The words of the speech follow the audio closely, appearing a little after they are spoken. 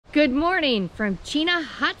Good morning from Chena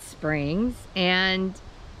Hot Springs, and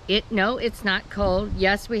no, it's not cold.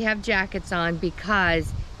 Yes, we have jackets on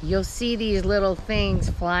because you'll see these little things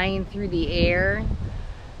flying through the air.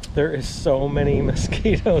 There is so many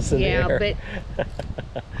mosquitoes in the air. Yeah,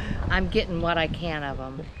 but I'm getting what I can of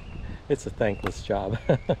them. It's a thankless job.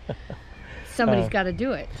 Somebody's got to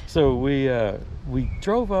do it. So we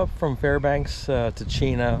drove up from Fairbanks to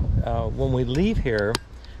Chena. When we leave here,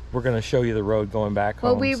 we're going to show you the road going back home.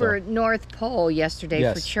 Well, we were North Pole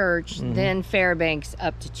yesterday for church, then Fairbanks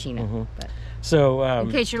up to Chena. But so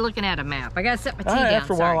in case you're looking at a map, I got to set my tea down.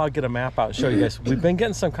 After a while, I'll get a map out and show you guys. We've been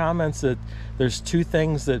getting some comments that there's two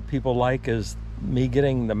things that people like is me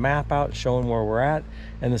getting the map out, showing where we're at.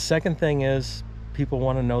 And the second thing is people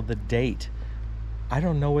want to know the date. I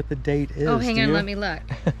don't know what the date is. Oh, hang on, let me look.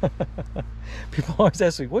 People always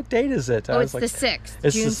ask me, what date is it? Oh, it's the 6th,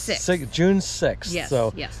 it's June 6th. June 6th. Yes,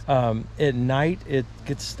 so, yes. At night, it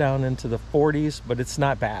gets down into the 40s, but it's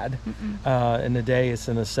not bad. In the day, it's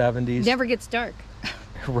in the 70s. Never gets dark.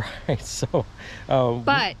 Right, so...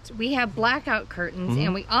 but we have blackout curtains,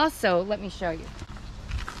 and we also, let me show you.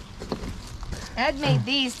 Ed made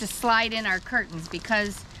these to slide in our curtains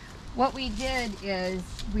because what we did is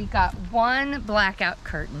we got one blackout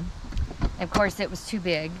curtain. Of course, it was too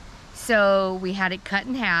big. So we had it cut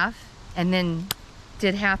in half and then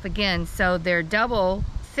did half again. So they're double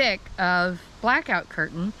thick of blackout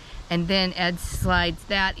curtain. And then Ed slides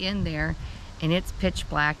that in there and it's pitch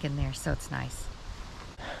black in there. So it's nice.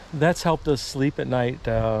 That's helped us sleep at night.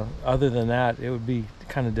 Other than that, it would be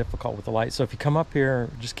kind of difficult with the light. So if you come up here,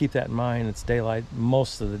 just keep that in mind. It's daylight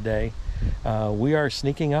most of the day. We are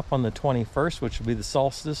sneaking up on the 21st, which will be the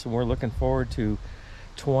solstice, and we're looking forward to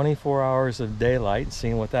 24 hours of daylight,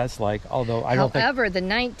 seeing what that's like. Although I don't think... However, the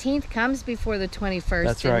 19th comes before the 21st.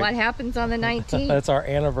 That's right. And what happens on the 19th? That's our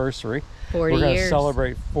anniversary. 40 We're going years. to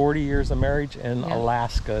celebrate 40 years of marriage in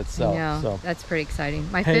Alaska itself. Yeah, so that's pretty exciting.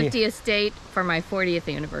 My 50th date for my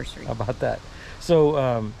 40th anniversary. How about that?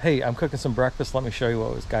 So, hey, I'm cooking some breakfast. Let me show you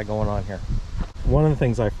what we've got going on here. One of the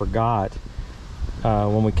things I forgot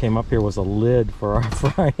when we came up here was a lid for our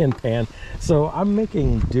frying pan. So I'm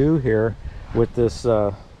making do here with this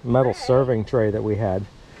metal serving tray that we had.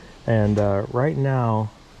 And right now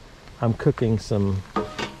I'm cooking some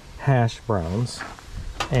hash browns.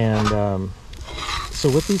 And so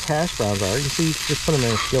what these hash browns are, you see, you just put them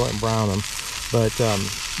in a skillet and brown them. But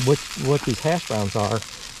what these hash browns are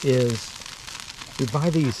is we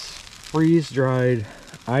buy these freeze-dried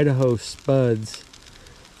Idaho spuds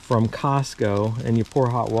from Costco, and you pour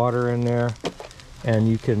hot water in there and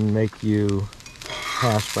you can make you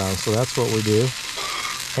hash browns. So that's what we do.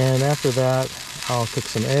 And after that, I'll cook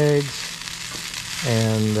some eggs,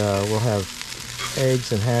 and we'll have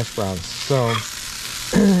eggs and hash browns. So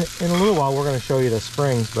in a little while we're going to show you the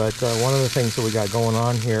springs, but one of the things that we got going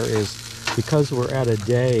on here is because we're at a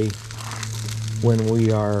day when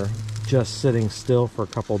we are just sitting still for a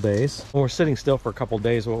couple days. When we're sitting still for a couple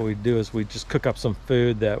days, what we do is we just cook up some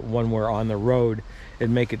food that when we're on the road,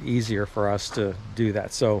 it'd make it easier for us to do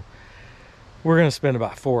that. So we're going to spend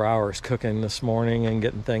about 4 hours cooking this morning and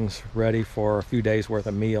getting things ready for a few days worth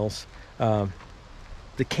of meals. The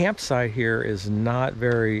campsite here is not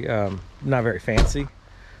very fancy,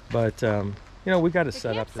 but you know, we got to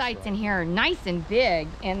set up. The campsites in here are nice and big,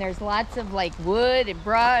 and there's lots of like wood and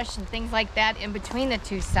brush and things like that in between the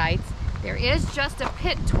two sites. There is just a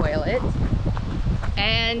pit toilet,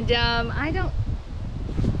 and did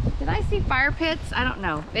I see fire pits? I don't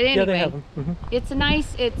know. But anyway, yeah, they have them. It's a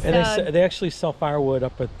nice. And they actually sell firewood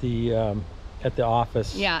up at the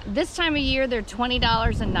office. Yeah, this time of year they're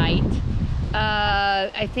 $20 a night.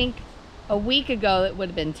 I think a week ago it would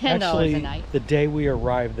have been $10 a night. The day we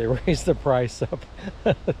arrived, they raised the price up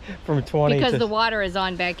from 20 because to... the water is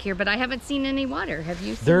on back here, but I haven't seen any water. Have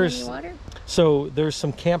you seen any water? So there's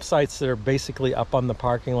some campsites that are basically up on the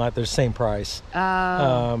parking lot. They're the same price.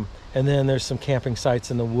 And then there's some camping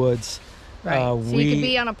sites in the woods. Right. So you could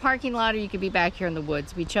be on a parking lot, or you could be back here in the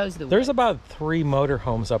woods. We chose the woods. There's about 3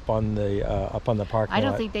 motorhomes up on the parking lot. I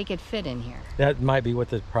don't think they could fit in here. That might be what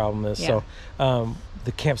the problem is. Yeah. So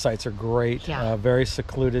the campsites are great, yeah. Very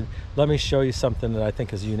secluded. Let me show you something that I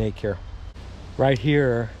think is unique here. Right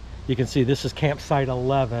here, you can see this is campsite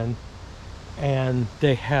 11, and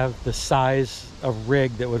they have the size of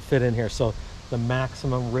rig that would fit in here. So the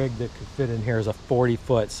maximum rig that could fit in here is a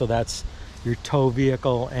 40-foot. So that's your tow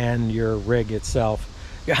vehicle and your rig itself.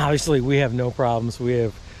 Obviously, we have no problems. We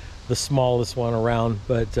have the smallest one around,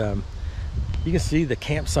 but you can see the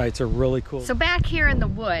campsites are really cool. So back here in the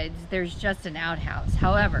woods, there's just an outhouse.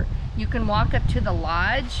 However, you can walk up to the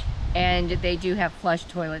lodge and they do have flush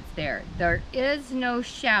toilets there. There is no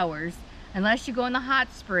showers unless you go in the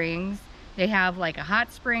hot springs. They have like a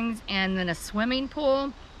hot springs and then a swimming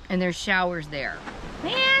pool, and there's showers there.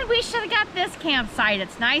 Man, we should have got this campsite.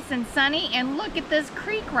 It's nice and sunny, and look at this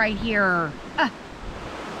creek right here. You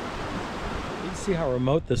can see how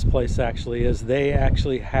remote this place actually is. They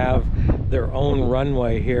actually have their own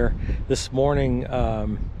runway here. This morning,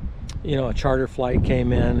 you know, a charter flight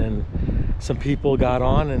came in and some people got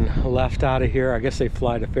on and left out of here. I guess they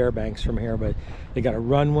fly to Fairbanks from here, but they got a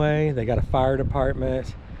runway, they got a fire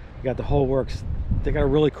department, they got the whole works. They got a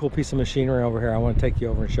really cool piece of machinery over here. I want to take you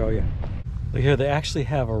over and show you. Look here, they actually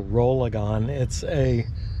have a Rollagon. It's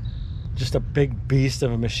just a big beast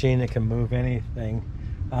of a machine that can move anything.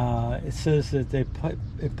 It says that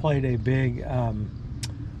it played a big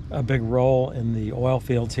role in the oil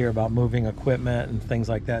fields here about moving equipment and things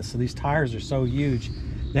like that. So these tires are so huge,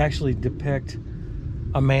 they actually depict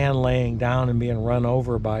a man laying down and being run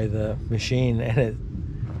over by the machine, and it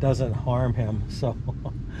doesn't harm him. So,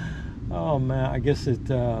 oh man, I guess it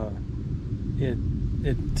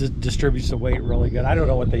distributes the weight really good. I don't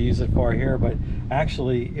know what they use it for here, but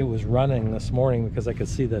actually it was running this morning because I could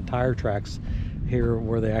see the tire tracks here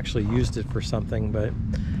where they actually used it for something. But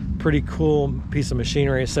pretty cool piece of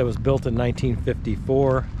machinery. It said it was built in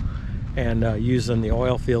 1954 and used in the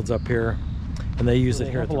oil fields up here, and they use it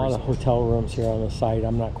here. There's a lot of hotel rooms here on the site.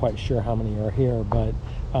 I'm not quite sure how many are here, but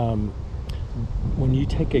when you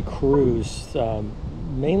take a cruise,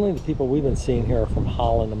 mainly the people we've been seeing here are from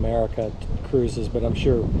Holland America cruises, but I'm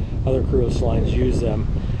sure other cruise lines use them.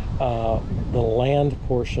 The land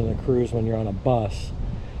portion of the cruise, when you're on a bus,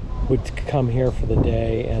 would come here for the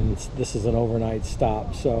day, and this is an overnight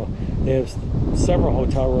stop. So they have several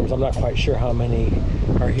hotel rooms. I'm not quite sure how many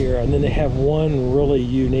are here, and then they have one really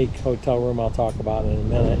unique hotel room I'll talk about in a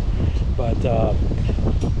minute. But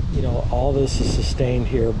you know, all this is sustained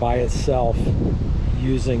here by itself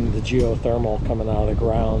using the geothermal coming out of the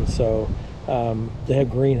ground. So they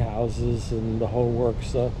have greenhouses and the whole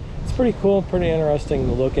works. So it's pretty cool, pretty interesting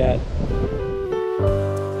to look at.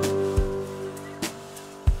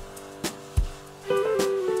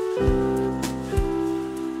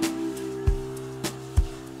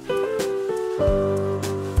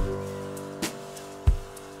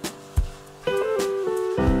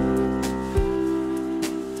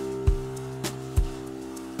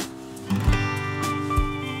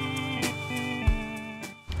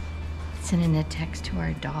 Sending a text to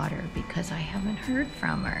our daughter because I haven't heard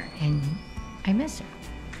from her and I miss her.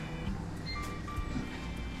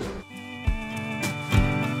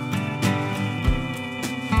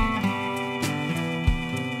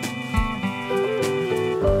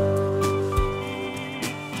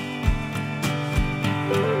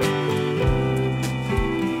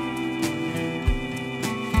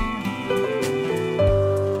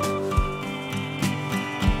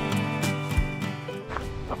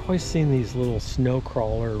 I've always seen these little snow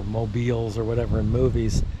crawler mobiles or whatever in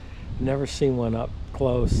movies. Never seen one up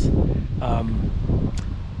close.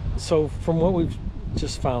 So from what we've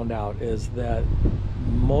just found out is that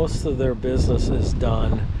most of their business is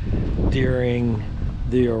done during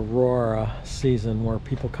the aurora season, where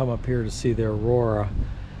people come up here to see the aurora.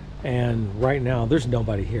 And right now there's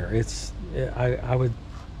nobody here. I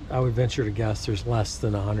would venture to guess there's less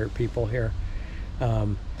than 100 people here.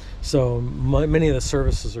 So many of the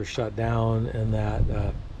services are shut down, and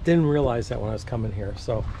that didn't realize that when I was coming here.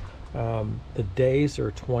 So the days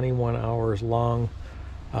are 21 hours long.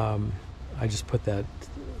 I just put that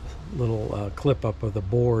little clip up of the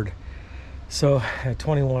board. So at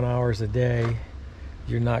 21 hours a day,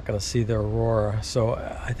 you're not going to see the aurora. So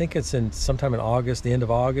I think it's in sometime in August, the end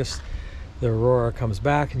of August, the aurora comes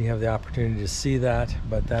back and you have the opportunity to see that.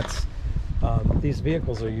 But that's these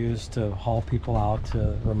vehicles are used to haul people out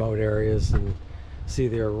to remote areas and see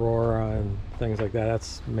the aurora and things like that.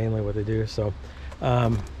 That's mainly what they do. So I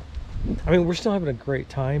mean, we're still having a great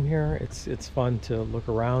time here. It's fun to look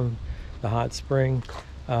around the hot spring.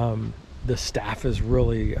 The staff is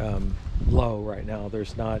really low right now.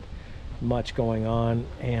 There's not much going on,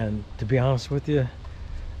 and to be honest with you,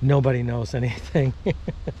 nobody knows anything.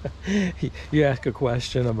 You ask a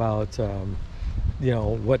question about you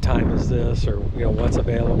know, what time is this, or you know, what's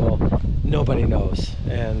available, nobody knows.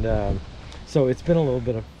 And so it's been a little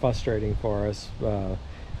bit of frustrating for us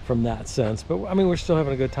from that sense, but I mean, we're still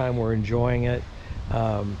having a good time. We're enjoying it.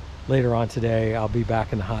 Later on today, I'll be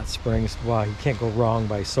back in the hot springs. Wow, you can't go wrong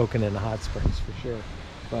by soaking in the hot springs for sure.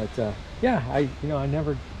 But yeah, I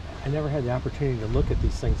never had the opportunity to look at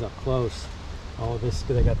these things up close. Oh,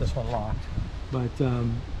 they got this one locked, but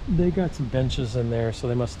they got some benches in there, so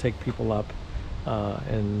they must take people up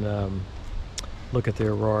and look at the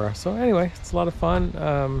aurora. So anyway, it's a lot of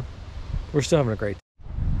fun. We're still having a great time.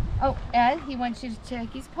 Oh, Ed, he wants you to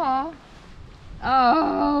check his paw.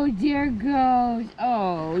 Oh, there goes.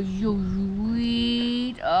 Oh, so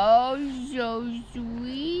sweet. Oh, so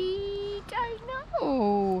sweet. I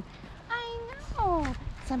know. I know.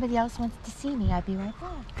 Somebody else wants to see me. I'll be right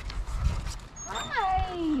back.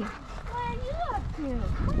 Hi. What are you up to?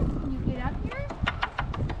 Can you get up here?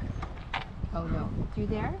 Oh, no. Through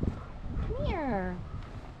there? Come here.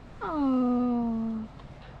 Oh.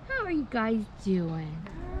 How are you guys doing?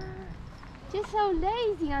 Just so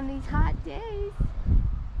lazy on these hot days.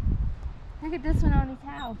 Look at this one on his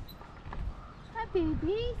house. Hi,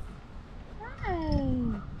 baby.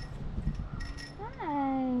 Hi.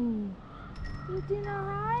 Hi. You doing all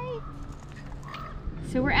right?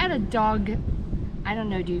 So we're at a dog, I don't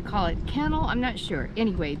know, do you call it kennel? I'm not sure.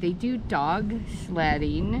 Anyway, they do dog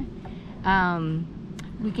sledding.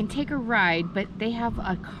 We can take a ride, but they have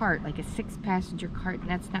a cart, like a 6-passenger cart, and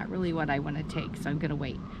that's not really what I want to take, so I'm gonna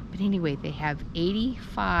wait. But anyway, they have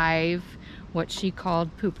 85 what she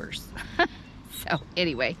called poopers. So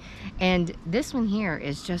anyway, and this one here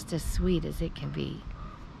is just as sweet as it can be.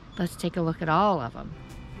 Let's take a look at all of them.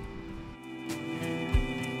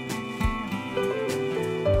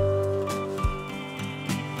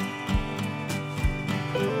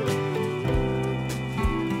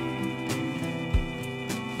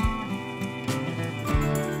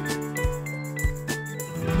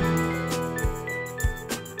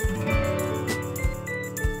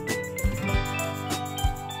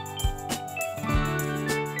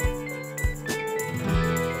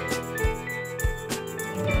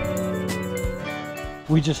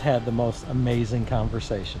 We just had the most amazing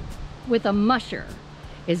conversation. With a musher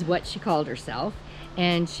is what she called herself,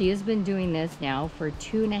 and she has been doing this now for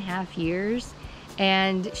 2.5 years.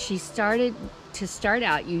 And she started to start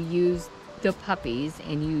out, you use the puppies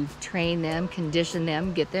and you train them, condition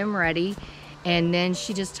them, get them ready, and then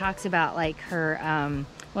she just talks about like her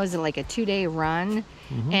what was it, like a 2-day run,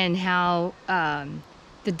 and how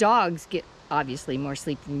the dogs get obviously more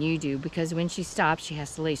sleep than you do, because when she stops she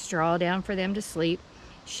has to lay straw down for them to sleep.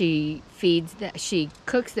 She feeds them, she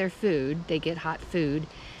cooks their food, they get hot food,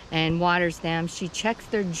 and waters them. She checks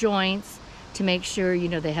their joints to make sure, you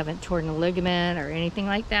know, they haven't torn a ligament or anything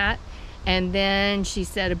like that. And then she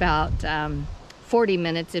said about 40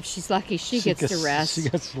 minutes, if she's lucky, she gets to rest. She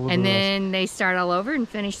gets a little and rest. then they start all over and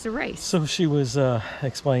finish the race. So she was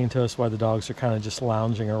explaining to us why the dogs are kind of just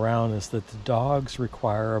lounging around, is that the dogs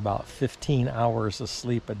require about 15 hours of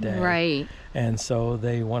sleep a day. Right. And so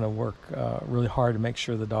they want to work really hard to make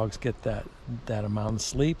sure the dogs get that amount of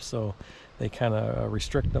sleep. So they kind of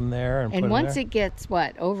restrict them there. And once it gets,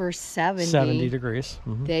 what, over 70 degrees,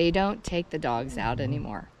 they don't take the dogs out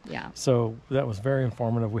anymore. Yeah. So that was very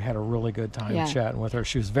informative. We had a really good time chatting with her.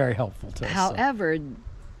 She was very helpful to us. However,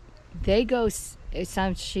 they go,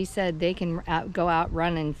 she said they can go out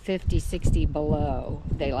running 50, 60 below.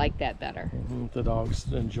 They like that better. The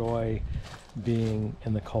dogs enjoy being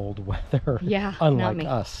in the cold weather. Yeah. Unlike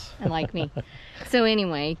us. Unlike me. So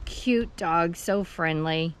anyway, cute dog, so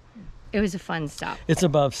friendly. It was a fun stop. It's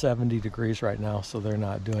above 70 degrees right now, so they're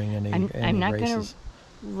not doing any I'm not races. going to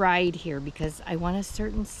ride here because I want a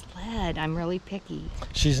certain sled. I'm really picky.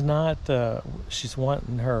 She's not, she's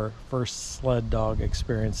wanting her first sled dog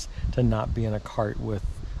experience to not be in a cart with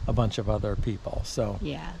a bunch of other people. So,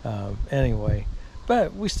 yeah. Anyway,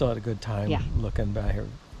 but we still had a good time looking back here.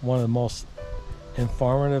 One of the most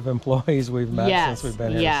informative employees we've met since we've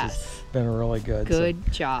been here. She's been really good.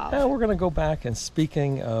 Good job. Yeah, we're going to go back, and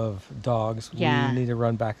speaking of dogs, we need to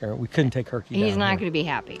run back there. We couldn't take Herky down. He's not going to be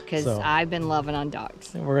happy because I've been loving on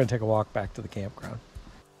dogs. We're going to take a walk back to the campground.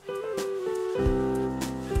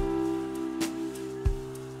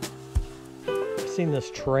 I've seen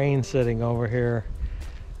this train sitting over here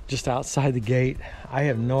just outside the gate. I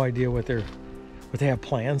have no idea what they have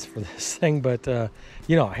plans for this thing, but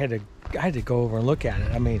you know, I had to go over and look at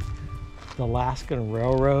it. I mean, the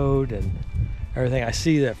Alaska-Runaway and everything. I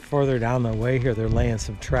see that further down the way here they're laying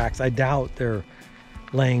some tracks. I doubt they're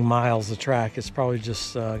laying miles of track. It's probably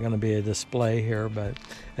just going to be a display here, but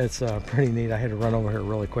it's pretty neat. I had to run over here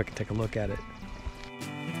really quick and take a look at it.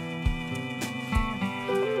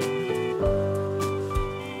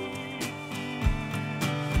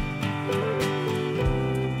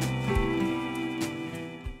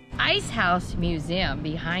 Ice House Museum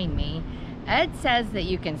behind me. Ed says that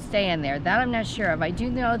you can stay in there. That I'm not sure of. I do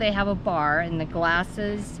know they have a bar and the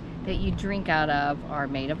glasses that you drink out of are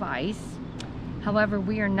made of ice. However,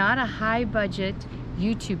 we are not a high budget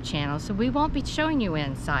YouTube channel, so we won't be showing you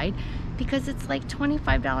inside. because it's like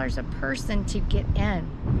 $25 a person to get in.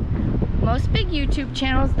 Most big YouTube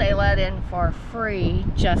channels, they let in for free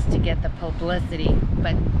just to get the publicity,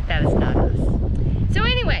 but that is not us. So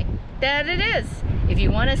anyway, that it is. If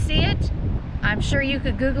you want to see it, I'm sure you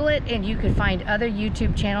could Google it and you could find other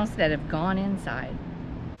YouTube channels that have gone inside.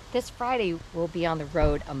 This Friday we'll be on the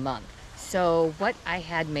road a month. So what I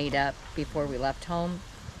had made up before we left home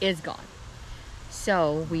is gone.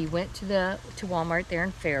 So we went to Walmart there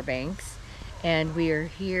in Fairbanks, and we are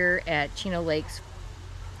here at Chena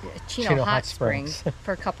Hot Springs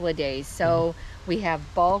for a couple of days. So we have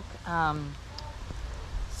bulk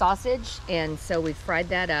sausage, and so we fried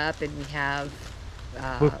that up, and we have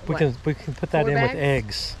we can put that in with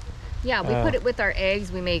eggs. Yeah, we put it with our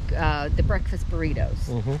eggs. We make the breakfast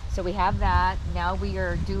burritos. So we have that. Now we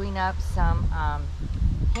are doing up some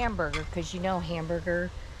hamburger, because you know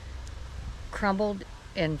hamburger crumbled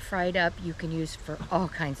and fried up you can use for all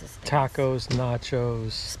kinds of things. Tacos,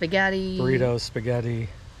 nachos, spaghetti, burritos, spaghetti,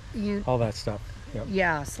 all that stuff. Yep.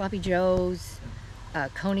 Yeah, sloppy joes,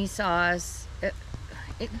 coney sauce.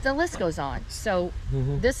 The list goes on. So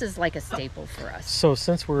this is like a staple for us. So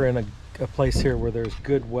since we're in a place here where there's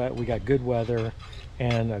we got good weather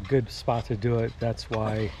and a good spot to do it, that's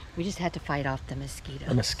why we just had to fight off the mosquitoes.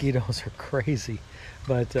 The mosquitoes are crazy,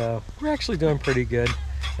 but we're actually doing pretty good.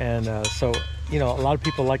 And so, you know, a lot of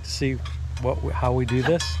people like to see how we do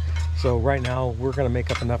this. So right now we're going to make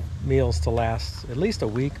up enough meals to last at least a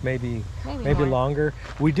week, maybe longer.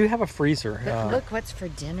 We do have a freezer. Look what's for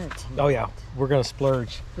dinner tonight. Oh yeah, we're going to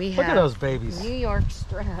splurge. Look at those babies. New York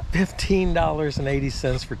strap.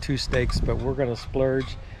 $15.80 for 2 steaks, but we're going to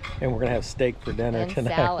splurge, and we're going to have steak for dinner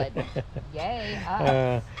tonight. Salad.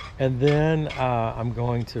 Yay. And then I'm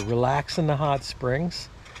going to relax in the hot springs,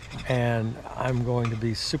 and I'm going to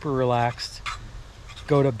be super relaxed,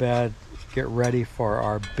 go to bed, get ready for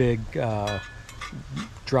our big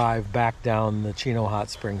drive back down the Chena Hot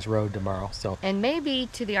Springs Road tomorrow. So, and maybe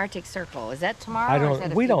to the Arctic Circle. Is that tomorrow?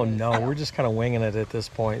 We don't know. We're just kind of winging it at this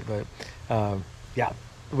point. But yeah,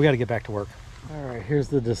 we got to get back to work. All right, here's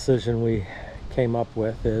the decision we came up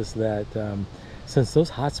with: is that since those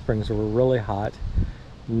hot springs were really hot,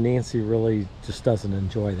 Nancy really just doesn't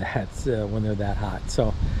enjoy that when they're that hot.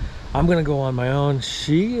 So I'm gonna go on my own.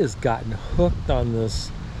 She has gotten hooked on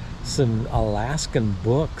some Alaskan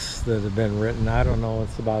books that have been written. I don't know,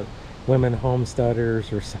 it's about women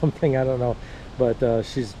homesteaders or something, I don't know, but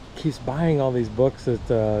she keeps buying all these books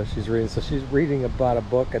that she's reading. So she's reading about a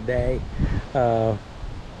book a day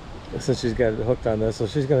since she's got hooked on this. So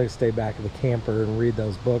she's going to stay back at the camper and read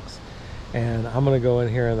those books, and I'm going to go in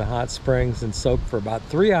here in the hot springs and soak for about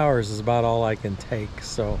 3 hours is about all I can take.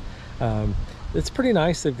 So it's pretty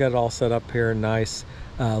nice. They've got it all set up here, nice.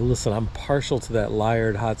 Listen, I'm partial to that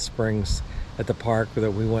Liard Hot Springs at the park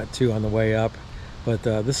that we went to on the way up, but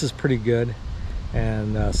this is pretty good.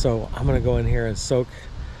 And so I'm gonna go in here and soak.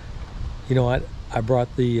 You know what, I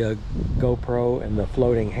brought the GoPro and the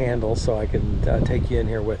floating handle so I can take you in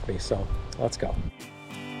here with me, so let's go.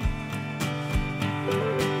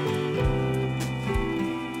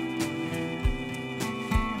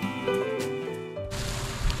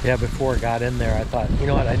 Yeah, before I got in there, I thought, you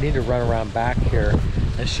know what, I need to run around back here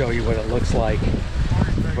and show you what it looks like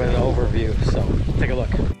with an overview. So take a look.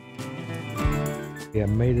 Yeah,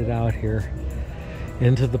 made it out here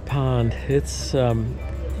into the pond. It's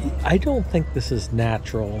I don't think this is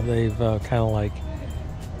natural. They've kind of like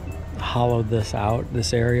hollowed this out,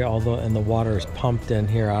 this area, although, and the water is pumped in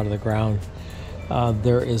here out of the ground.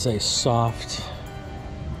 There is a soft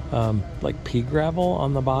like pea gravel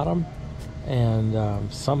on the bottom,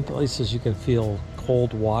 and some places you can feel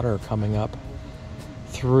cold water coming up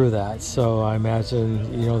through that. So I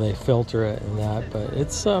imagine, you know, they filter it and that, but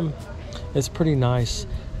it's pretty nice.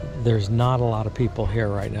 There's not a lot of people here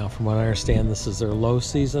right now. From what I understand, this is their low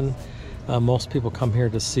season. Most people come here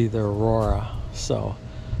to see the aurora. So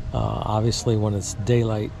obviously when it's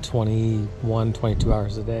daylight 21, 22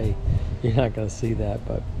 hours a day, you're not going to see that.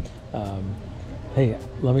 But hey,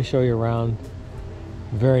 let me show you around.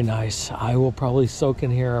 Very nice. I will probably soak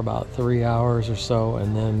in here about 3 hours or so,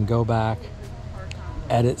 and then go back,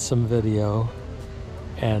 edit some video,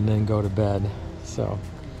 and then go to bed. So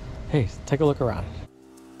hey, take a look around.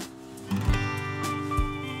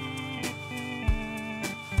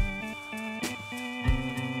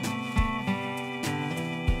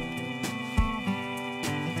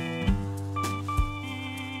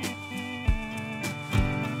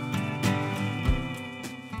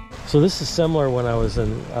 So this is similar when I was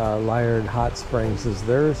in Liard Hot Springs.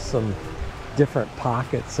 There's some different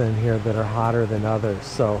pockets in here that are hotter than others.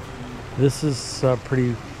 So this is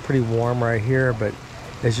pretty warm right here, but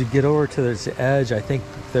As you get over to this edge, I think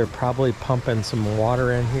they're probably pumping some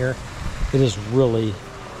water in here. It is really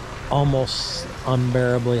almost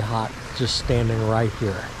unbearably hot just standing right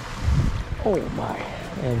here. Oh my.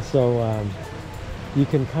 And so you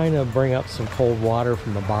can kind of bring up some cold water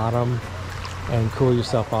from the bottom and cool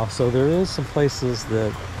yourself off. So there is some places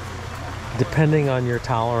that, depending on your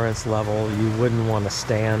tolerance level, you wouldn't want to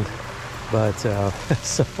stand. But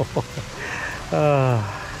so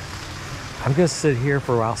I'm gonna sit here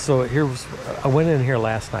for a while. So I went in here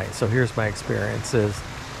last night. So here's my experience: is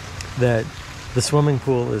that the swimming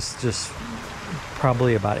pool is just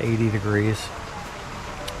probably about 80 degrees.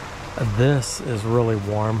 This is really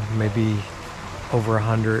warm, maybe over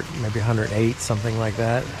 100, maybe 108, something like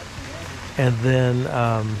that. And then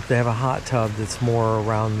they have a hot tub that's more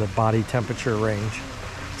around the body temperature range.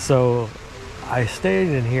 So I stayed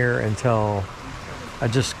in here until I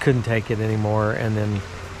just couldn't take it anymore, and then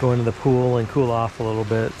go into the pool and cool off a little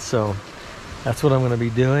bit. So that's what I'm going to be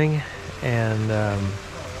doing, and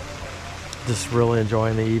just really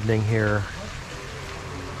enjoying the evening here.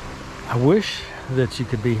 I wish that you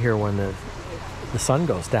could be here when the sun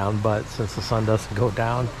goes down, but since the sun doesn't go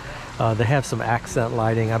down, they have some accent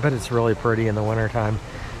lighting. I bet it's really pretty in the wintertime.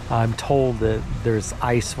 I'm told that there's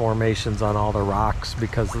ice formations on all the rocks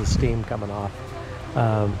because of the steam coming off.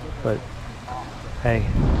 But hey,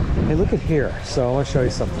 look at here. So I want to show you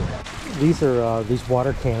something. These are these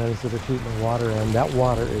water cannons that are shooting the water in. That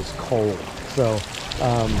water is cold. So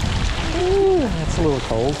that's a little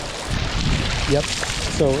cold. Yep.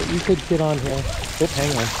 So you could get on here. Oh,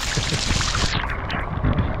 hang on.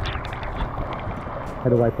 Had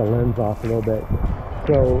to wipe the lens off a little bit.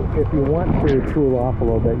 So if you want to cool off a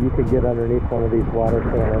little bit, you could get underneath one of these water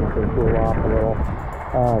cannons and cool off a little.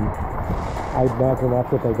 I imagine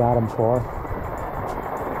that's what they got them for.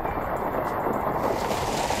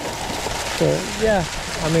 So yeah,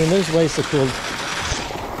 I mean, there's ways to cool.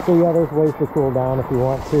 So yeah, there's ways to cool down if you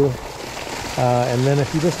want to. And then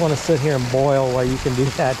if you just want to sit here and boil, well, you can do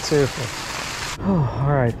that too. Oh,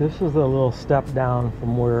 all right, this is a little step down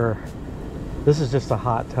from where, this is just a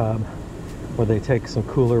hot tub where they take some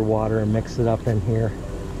cooler water and mix it up in here.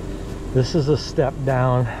 This is a step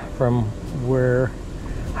down from where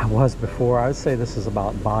I was before. I would say this is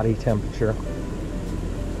about body temperature.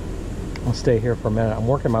 I'll stay here for a minute. I'm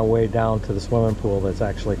working my way down to the swimming pool that's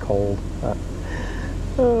actually cold.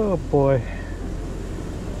 Oh boy.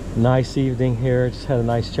 Nice evening here. Just had a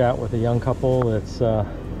nice chat with a young couple that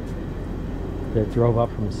drove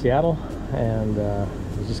up from Seattle, and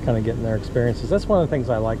was just kind of getting their experiences. That's one of the things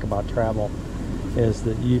I like about travel, is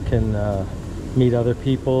that you can meet other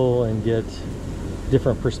people and get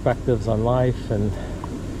different perspectives on life, and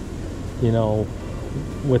you know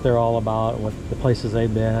what they're all about, what the places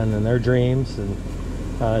they've been, and their dreams. And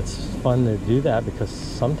it's fun to do that, because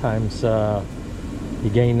sometimes you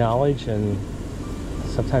gain knowledge, and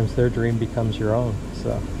sometimes their dream becomes your own.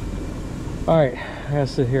 So all right, I gotta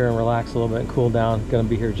sit here and relax a little bit and cool down. Gonna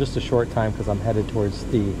be here just a short time because I'm headed towards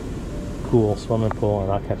the cool swimming pool,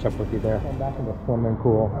 and I'll catch up with you there. I'm back in the swimming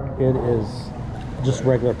pool. It is just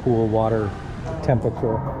regular pool water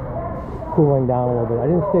temperature, cooling down a little bit. I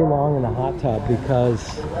didn't stay long in the hot tub because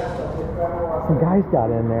some guys got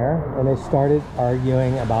in there and they started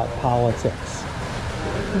arguing about politics.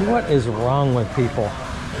 What is wrong with people?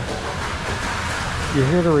 You're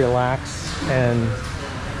here to relax and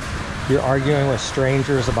you're arguing with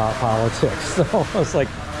strangers about politics. So I was like,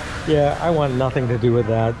 yeah, I want nothing to do with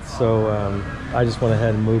that. So I just went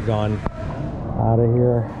ahead and moved on out of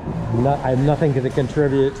here. I have nothing to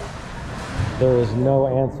contribute. There is no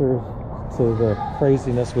answers to the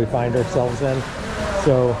craziness we find ourselves in.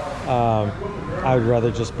 So I would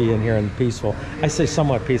rather just be in here and peaceful. I say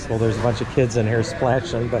somewhat peaceful. There's a bunch of kids in here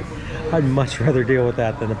splashing, but I'd much rather deal with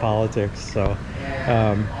that than the politics. So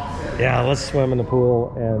yeah, let's swim in the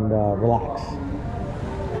pool and relax.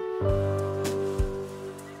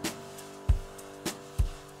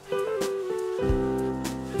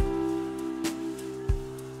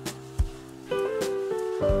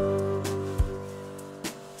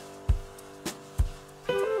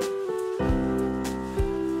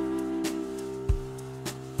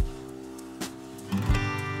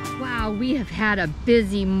 Wow, we have had a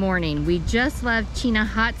busy morning. We just left Chena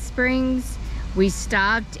Hot Springs. We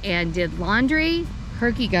stopped and did laundry.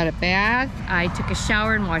 Herky got a bath. I took a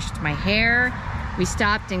shower and washed my hair. We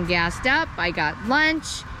stopped and gassed up. I got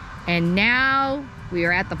lunch. And now we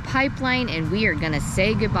are at the pipeline and we are gonna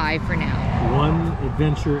say goodbye for now. One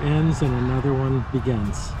adventure ends and another one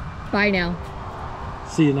begins. Bye now.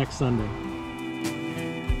 See you next Sunday.